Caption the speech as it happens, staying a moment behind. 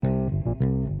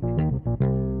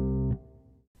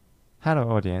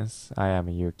Hello audience, I am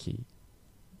Yuki.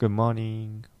 Good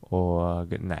morning or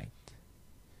good night.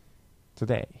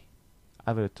 Today,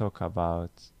 I will talk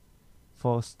about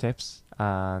 4 steps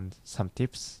and some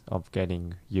tips of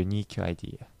getting unique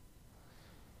idea.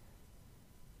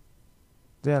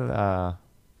 There are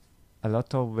a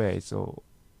lot of ways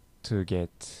to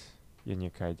get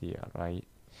unique idea, right?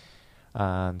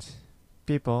 And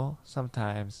people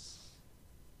sometimes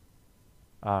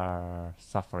are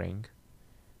suffering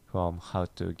from how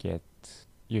to get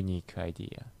unique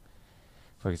idea.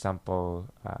 For example,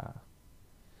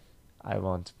 I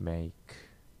want to make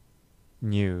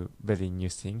very new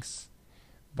things,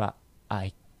 but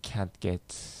I can't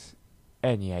get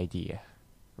any idea,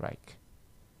 right?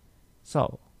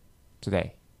 So,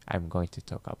 today I'm going to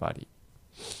talk about it.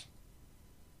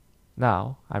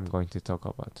 Now I'm going to talk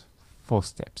about 4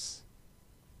 steps.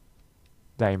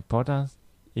 The importance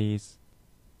is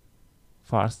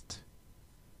first,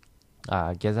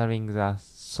 gathering the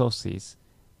sources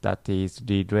that is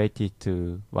related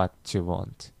to what you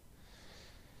want.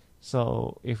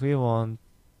 So if we want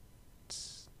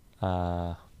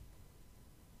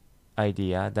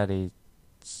idea that is,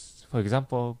 for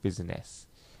example, business.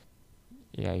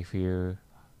 If you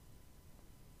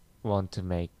want to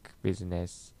make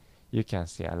business, you can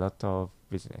see a lot of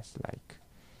business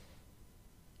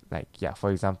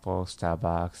for example,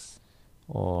 Starbucks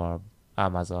or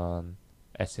Amazon,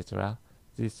 etc.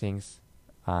 These things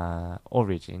are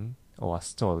origin or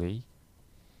story.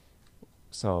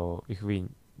 So if we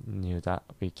knew that,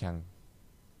 we can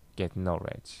get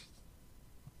knowledge.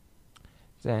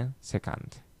 Then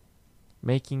second,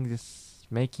 making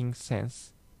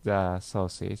sense the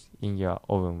sources in your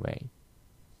own way.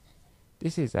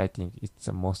 This is, I think, it's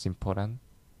the most important.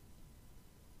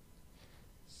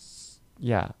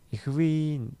 If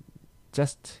we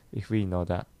know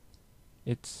that,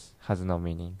 it has no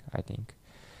meaning, I think.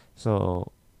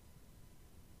 So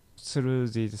through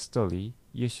this story,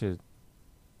 you should,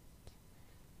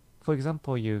 for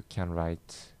example, you can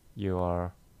write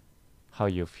your how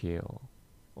you feel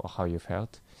or how you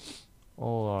felt,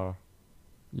 or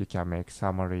you can make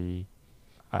summary,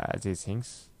 these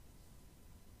things.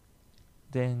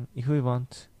 Then if we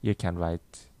want, you can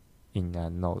write in a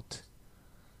note.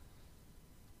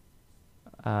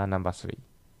 Number 3,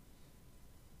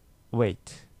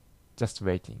 just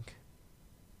waiting.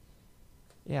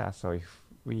 So if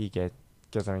we get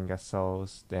gathering a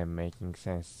source, then making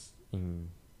sense in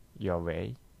your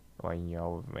way or in your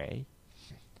own way,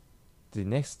 the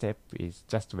next step is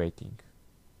just waiting.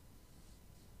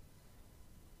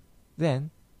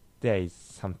 Then there is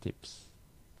some tips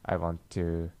I want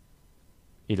to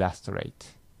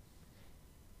illustrate.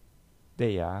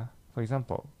 They are, for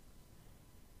example,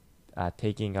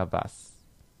 taking a bus.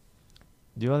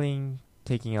 During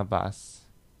taking a bus,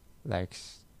 like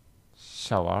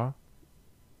shower,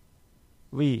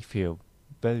 we feel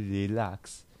very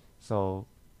relaxed. So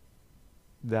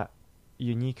the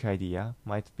unique idea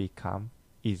might become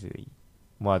easily,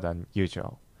 more than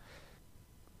usual.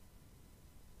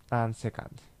 And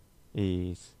second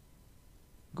is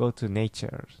go to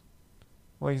nature.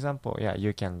 For example,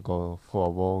 you can go for a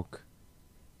walk.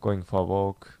 Going for a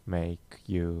walk make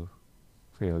you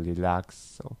feel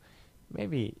relaxed. So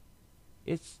maybe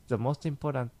it's the most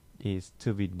important is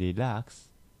to be relaxed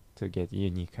to get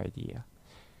unique idea.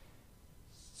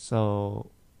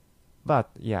 So, but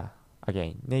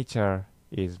again, nature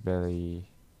is very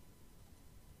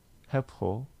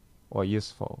helpful or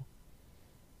useful.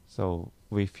 So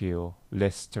we feel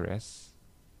less stress.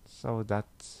 So that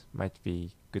might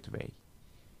be good way.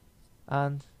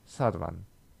 And third one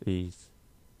is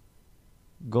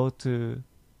go to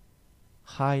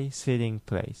high ceiling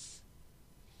place.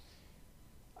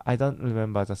 I don't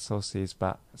remember the sources,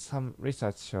 but some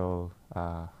research show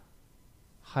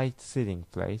high ceiling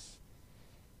place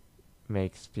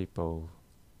makes people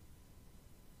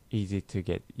easy to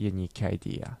get unique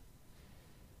idea.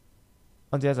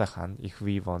 On the other hand, if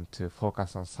we want to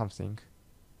focus on something,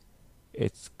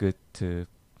 it's good to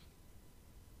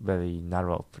very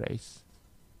narrow place.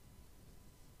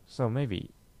 So maybe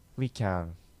we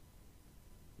can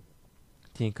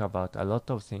think about a lot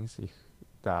of things if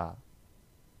the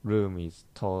room is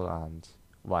tall and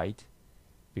wide,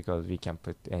 because we can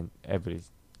put in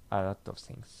a lot of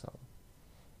things. So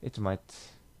it might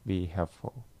be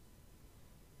helpful.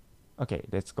 Okay,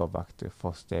 let's go back to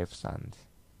 4 steps, and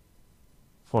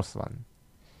fourth one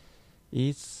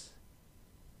is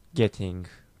getting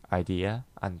idea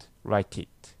and write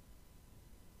it.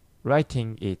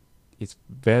 Writing it is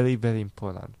very, very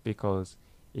important, because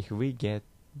if we get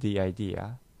the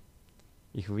idea,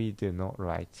 if we do not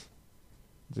write,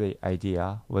 the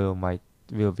idea will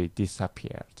be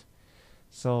disappeared.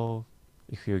 So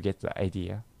if you get the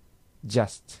idea,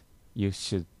 just you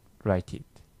should write it.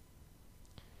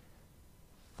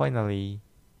 Finally,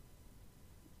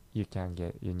 you can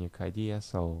get unique idea,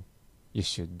 so you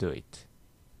should do it.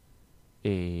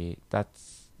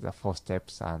 That's the 4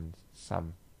 steps and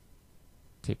some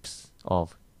tips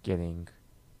of getting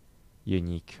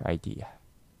unique idea.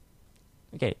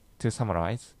 Okay, to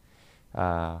summarize,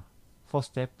 4th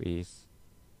step is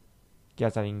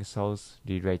gathering source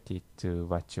related to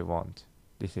what you want.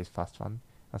 This is first one.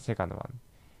 And second one,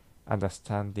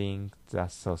 understanding the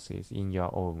sources in your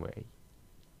own way.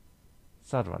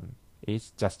 Third one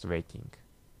is just waiting.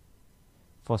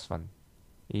 Fourth one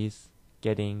is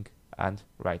getting and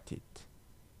write it.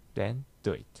 Then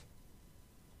do it.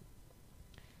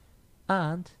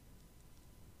 And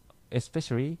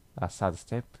especially a third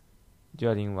step,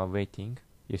 during while waiting,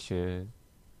 you should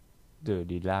do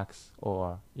relax.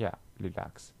 For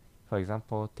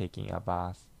example, taking a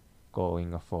bath,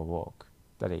 going for a walk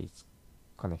that is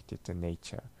connected to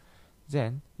nature.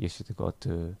 Then you should go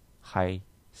to high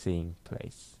seeing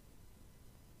place.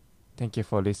 Thank you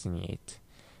for listening it.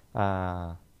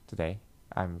 Today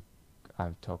I'm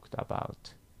talked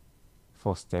about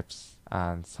 4 steps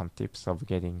and some tips of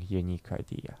getting unique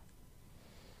idea.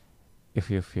 If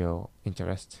you feel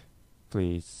interested,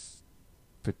 please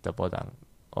put the button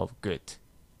of good.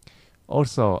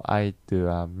 Also, I do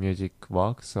a music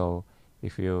work, so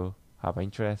if you have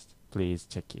interest, please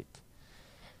check it.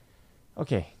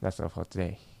 Okay, that's all for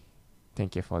today.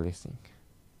 Thank you for listening.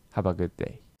 Have a good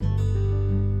day.